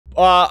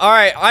All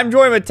right, I'm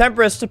joined with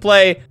Temprist to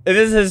play.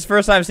 This is his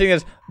first time seeing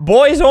this.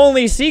 Boys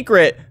only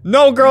secret.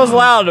 No girls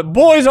allowed.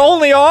 Boys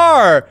only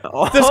are.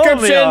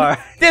 Description.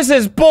 This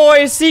is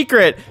boys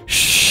secret.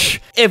 Shh.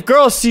 If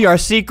girls see our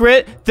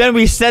secret, then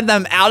we send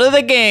them out of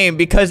the game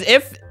because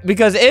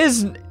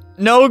is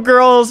no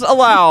girls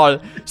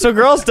allowed. So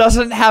girls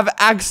doesn't have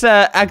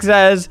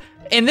access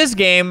in this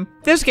game.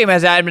 This game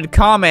has admin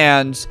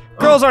commands.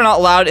 Girls are not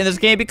allowed in this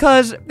game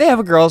because they have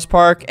a girls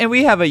park and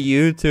we have a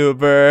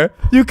YouTuber.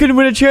 You can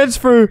win a chance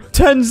for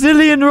 10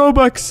 zillion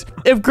Robux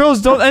if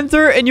girls don't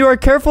enter and you are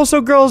careful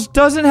so girls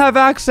doesn't have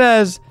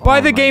access.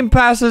 Buy the game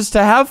passes to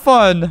have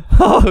fun.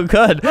 Oh,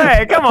 good.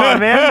 Hey, come on,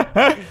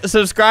 man.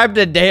 Subscribe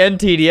to Dan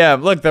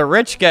TDM. Look, the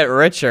rich get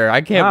richer.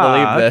 I can't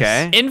believe this.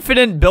 Okay.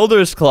 Infinite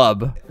Builders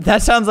Club.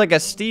 That sounds like a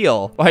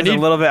steal. I need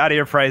a little bit out of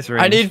your price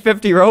range. I need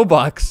 50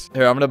 Robux.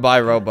 Here, I'm gonna buy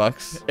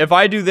Robux. If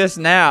I do this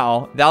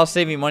now, that'll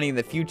save me money in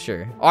the future.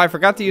 Oh, I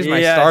forgot to use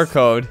my star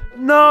code.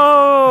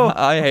 No!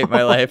 I hate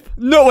my life.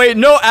 No, wait,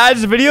 no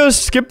ads videos?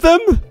 Skip them?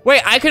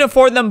 Wait, I can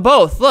afford them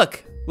both.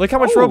 Look how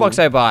much Robux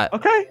I bought.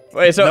 Okay.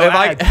 Wait, so No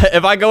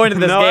if I go into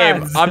this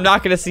game, ads. I'm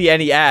not gonna see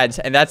any ads,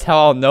 and that's how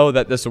I'll know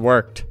that this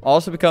worked. I'll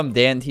also become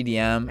Dan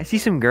TDM. I see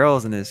some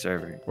girls in this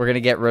server. We're gonna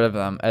get rid of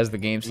them, as the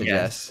game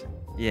suggests. Yes.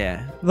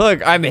 Yeah.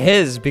 Look, I'm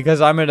his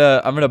because I'm in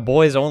a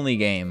boys only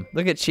game.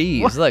 Look at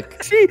Cheese. What?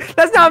 Look. Gee,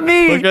 that's not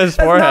me. Look at his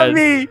that's forehead. Not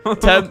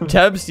me.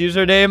 Temp's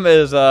username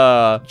is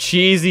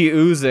cheesy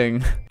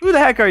oozing. Who the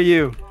heck are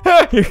you?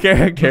 Your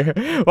character.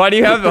 Why do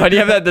you have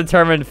that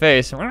determined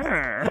face?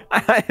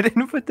 I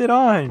didn't put that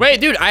on.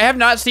 Wait, dude, I have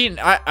not seen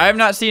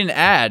an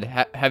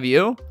ad. Have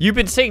you? You've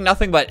been seeing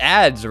nothing but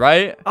ads,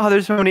 right? Oh,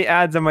 there's so many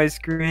ads on my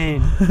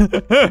screen.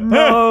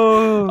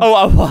 No.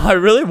 Oh, I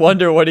really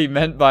wonder what he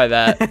meant by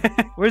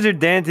that. Where's your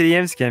Dan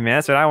TDM skin, man?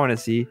 That's what I want to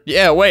see.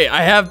 Yeah, wait,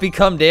 I have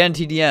become Dan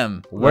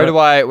TDM. Where do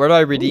I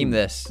redeem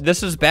this?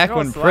 This was back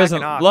when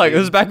prison. Look,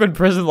 this is back when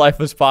prison life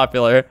was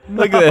popular.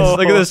 Look at this.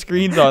 Look at the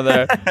screens on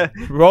there.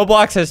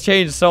 Roblox has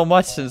changed so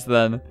much since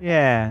then.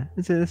 Yeah,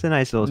 it's a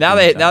nice little. Now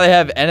they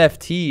have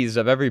NFTs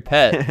of every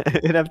pet.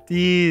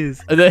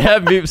 NFTs. They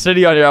have Meep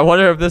City on here. I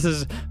wonder if this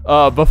is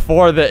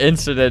before the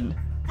incident.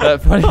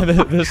 This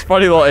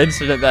funny little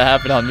incident that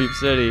happened on Meep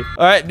City.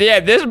 All right, yeah,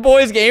 this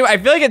boys game, I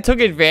feel like it took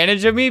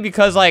advantage of me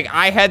because like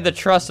I had the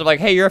trust of like,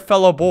 hey, you're a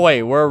fellow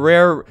boy. We're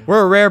a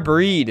rare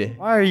breed.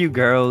 Why are you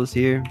girls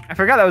here? I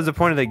forgot that was the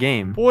point of the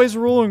game. Boys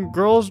rule and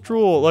girls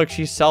drool. Look,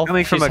 she's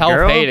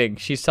self-hating.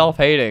 She's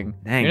self-hating.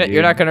 Dang,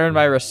 you're not gonna earn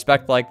my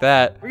respect like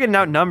that. We're getting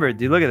outnumbered,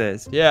 dude. Look at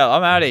this. Yeah,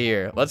 I'm out of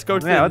here. Let's go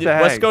to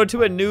let's go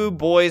to a new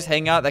boys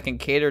hangout that can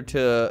cater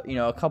to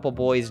a couple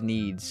boys'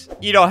 needs.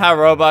 You don't have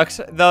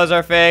Robux. Those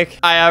are fake.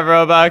 I have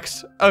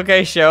Robux.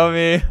 Okay, show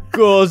me.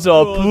 Girls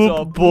are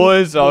poop,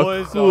 boys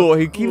are cool.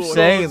 He keeps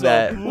saying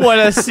that.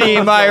 Wanna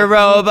see my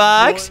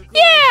Robux?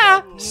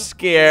 Yeah.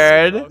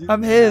 Scared.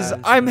 I'm his,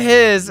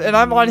 and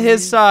I'm on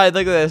his side.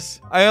 Look at this.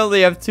 I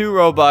only have 2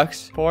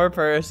 Robux. Poor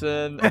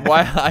person.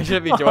 Why? I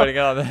shouldn't be joining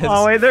in on this.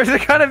 Oh wait, there's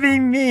kind of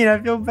being mean. I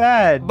feel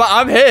bad. But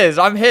I'm his.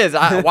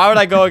 Why would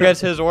I go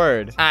against his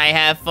word? I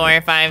have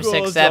 4, 5,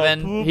 6,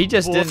 7. He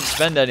just didn't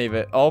spend any of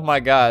it. Oh my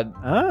god.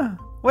 Huh?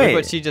 Wait. Wait.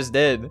 Look what she just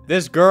did.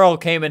 This girl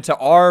came into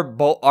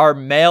our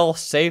male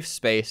safe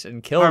space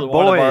and killed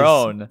one of our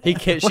own. She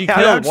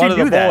killed one of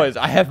the boys.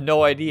 I have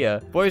no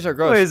idea. Boys are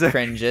gross.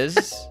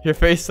 Cringes. Your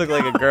face looked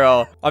like a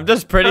girl. I'm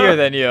just prettier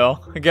than you.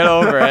 Get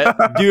over it.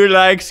 Dude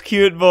likes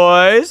cute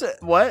boys.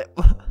 What?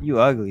 You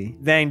ugly.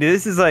 Dang, dude,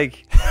 this is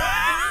like...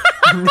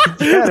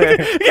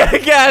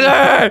 Get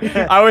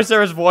her! I wish there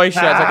was voice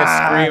shots I could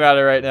scream at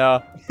her right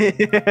now.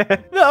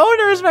 The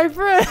owner is my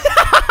friend.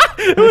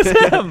 It was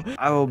him.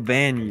 I will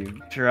ban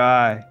you.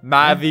 Try.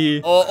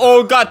 Mavi.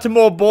 Oh, got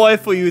more boy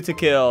for you to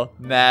kill.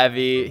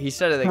 Mavi. He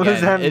said it again. What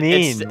does that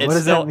mean? What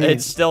does that mean?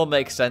 It still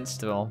makes sense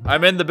to him.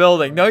 I'm in the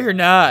building. No, you're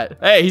not.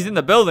 Hey, he's in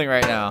the building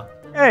right now.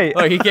 Hey.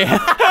 Look, he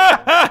can't.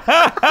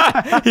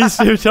 He's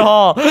too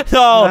tall.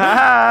 No.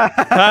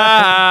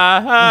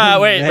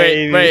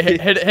 Wait.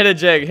 Hit a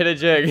jig. Hit a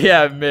jig.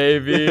 Yeah,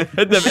 maybe.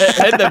 Hit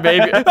the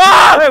maybe.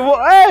 Ah! Hey, well,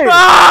 hey.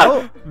 Ah!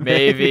 Oh.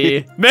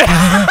 Maybe. Maybe.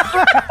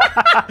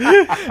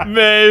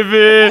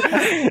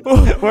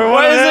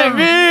 What does it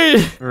mean?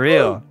 For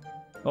real.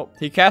 Oh,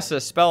 he cast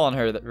a spell on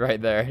her right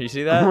there. You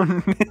see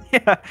that?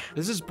 Yeah.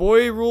 Is this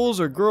boy rules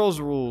or girls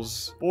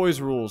rules?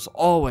 Boys rules,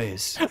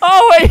 always.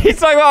 Oh, wait, he's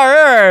talking about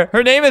her.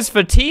 Her name is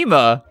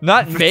Fatima,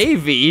 not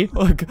Mavie.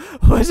 Look,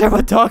 what is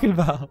everyone talking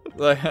about?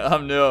 Like,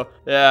 I'm new.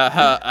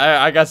 Yeah,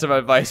 I got some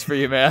advice for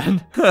you,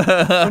 man.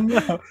 Oh,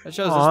 no. I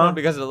chose this one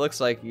because it looks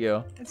like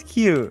you. That's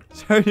cute.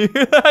 Sorry to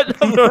hear that.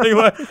 I'm going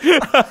away.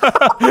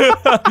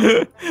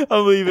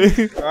 I'm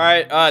leaving. All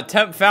right,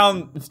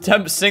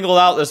 Temp singled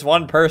out this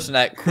one person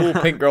at Cool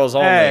Pink Girls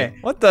Only. Hey,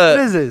 what the?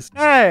 What is this?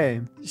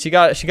 Hey. She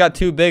got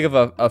too big of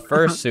a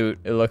fursuit,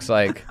 it looks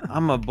like.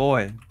 I'm a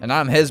boy. And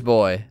I'm his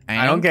boy.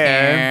 I don't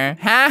care.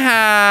 Ha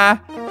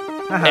ha.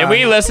 And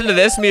we listen to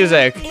this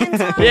music.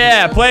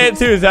 Yeah, play it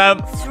too,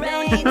 Temp.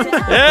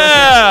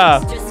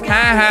 Yeah.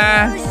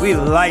 Ha We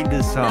like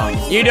this song.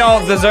 You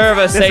don't deserve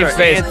a safe our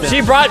space. anthem. She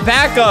brought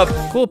backup.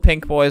 Cool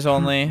pink boys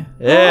only.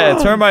 Yeah,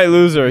 termite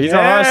loser. He's on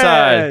our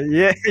side.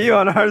 Yeah, you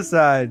on our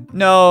side.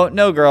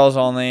 No girls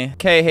only.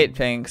 Kay hate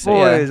pink. So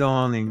Boys yeah.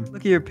 only. Look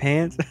at your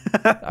pants.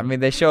 I mean,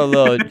 they show a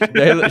little.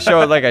 They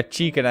show like a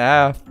cheek and a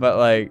half, but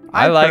like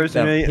I like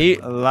them. He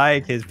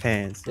like his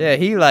pants. Yeah,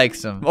 he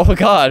likes them. Oh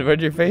God,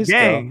 where'd your face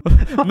Gang.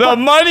 go? The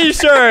money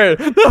shirt.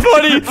 The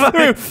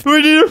money.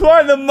 We need to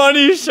find the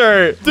money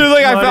shirt. Dude, look,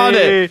 I found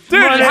it.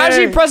 Dude, how's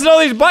she pressing all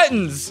these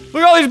buttons?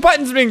 Look at all these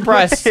buttons being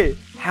pressed. Wait,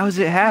 how's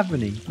it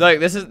happening? Look,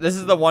 this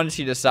is the one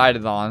she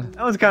decided on.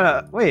 That was kind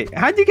of. Wait,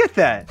 how'd you get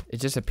that? It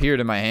just appeared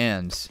in my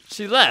hands.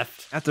 She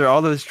left. After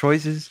all those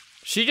choices?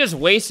 She just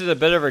wasted a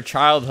bit of her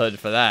childhood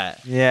for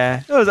that.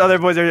 Yeah. Those other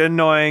boys are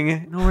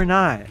annoying. No, we're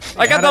not.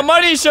 I got the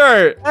money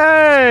shirt.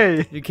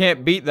 Hey! You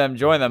can't beat them,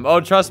 join them. Oh,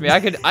 trust me, I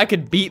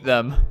could beat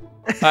them.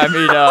 I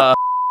mean,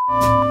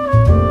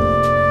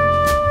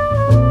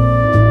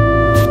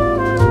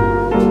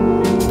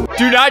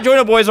 do not join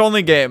a boys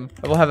only game.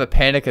 I will have a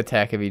panic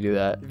attack if you do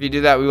that. If you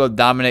do that, we will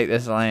dominate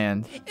this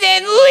land.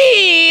 Then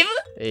leave.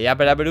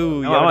 Yabba dabba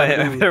doo. I want to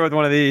hit her with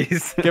one of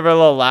these. Give her a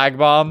little lag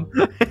bomb.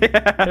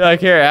 Yeah.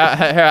 Like here,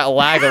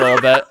 lag a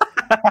little bit.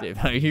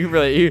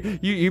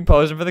 You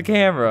posing for the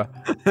camera.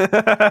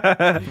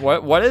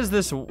 What is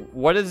this?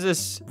 What is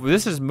this?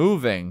 This is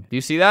moving. Do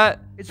you see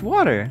that? It's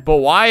water. But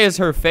why is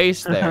her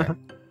face there?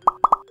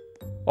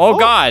 Oh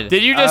God!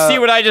 Did you just see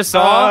what I just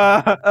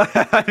saw?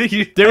 Did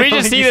we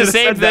just see the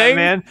same thing?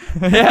 Man.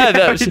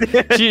 Yeah,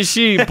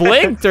 she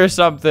blinked or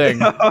something.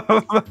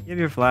 Give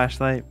your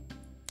flashlight.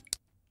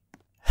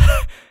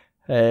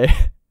 Hey,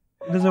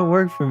 It doesn't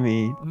work for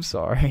me. I'm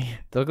sorry.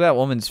 Look at that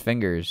woman's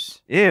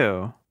fingers.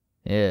 Ew.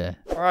 Yeah.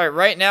 All right,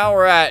 right now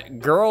we're at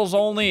girls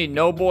only,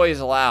 no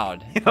boys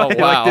allowed. Oh Like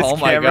wow! this Oh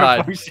my camera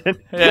God!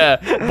 function.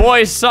 Yeah,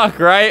 boys suck,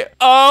 right?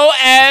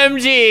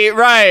 OMG,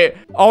 right?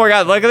 Oh my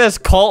God, look at this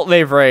cult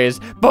they've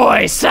raised.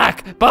 Boys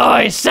suck,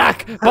 boys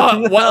suck.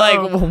 But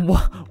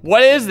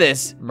what is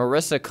this?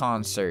 Marissa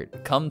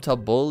concert. Come to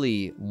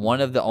bully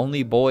one of the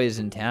only boys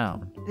in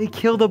town. They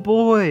killed a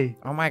boy.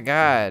 Oh my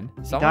God.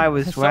 Guy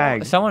with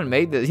swag. Someone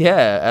made this.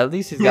 Yeah, at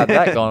least he's got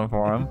that going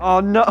for him.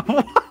 Oh no.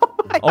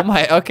 Oh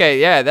my, okay,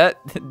 yeah,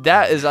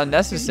 that is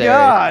unnecessary.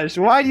 Gosh,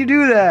 why'd you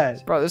do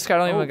that? Bro, this guy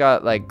don't even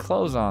got like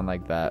clothes on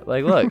like that.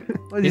 Like, look,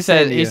 What he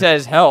say to you?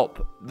 says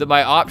help.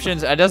 My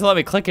options, it doesn't let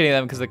me click any of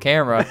them because of the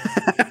camera.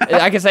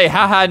 I can say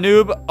haha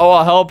noob, oh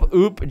I'll help,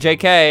 oop,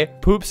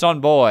 JK, poops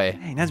on boy.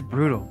 Dang, that's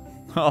brutal.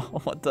 Oh,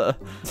 what the?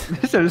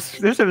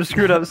 There's some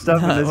screwed up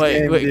stuff in this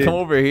game, wait, dude. come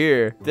over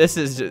here. This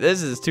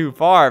is too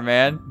far,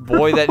 man.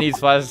 Boy that needs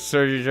plastic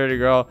surgery, dirty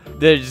girl.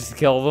 They just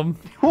kill them.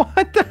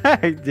 What the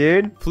heck,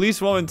 dude?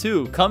 Police woman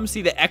 2, come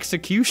see the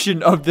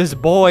execution of this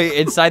boy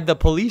inside the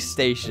police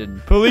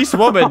station. Police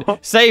woman,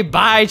 say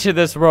bye to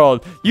this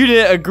world. You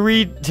didn't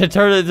agree to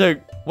turn it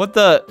into what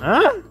the?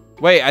 Huh?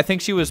 Wait, I think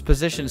she was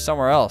positioned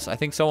somewhere else. I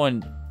think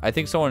someone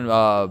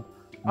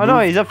Oh no,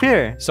 he's up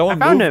here. I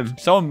found him.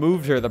 Someone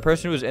moved her. The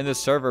person who was in the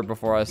server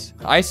before us.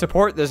 I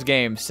support this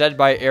game, said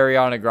by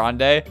Ariana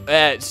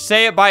Grande.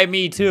 Say it by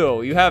me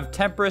too. You have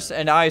TEMPRIST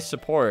and I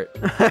support.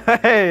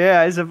 Hey,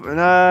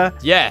 yeah,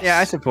 Yes. Yeah,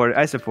 I support it.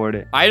 I support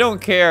it. I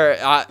don't care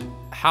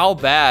how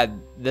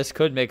bad this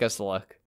could make us look.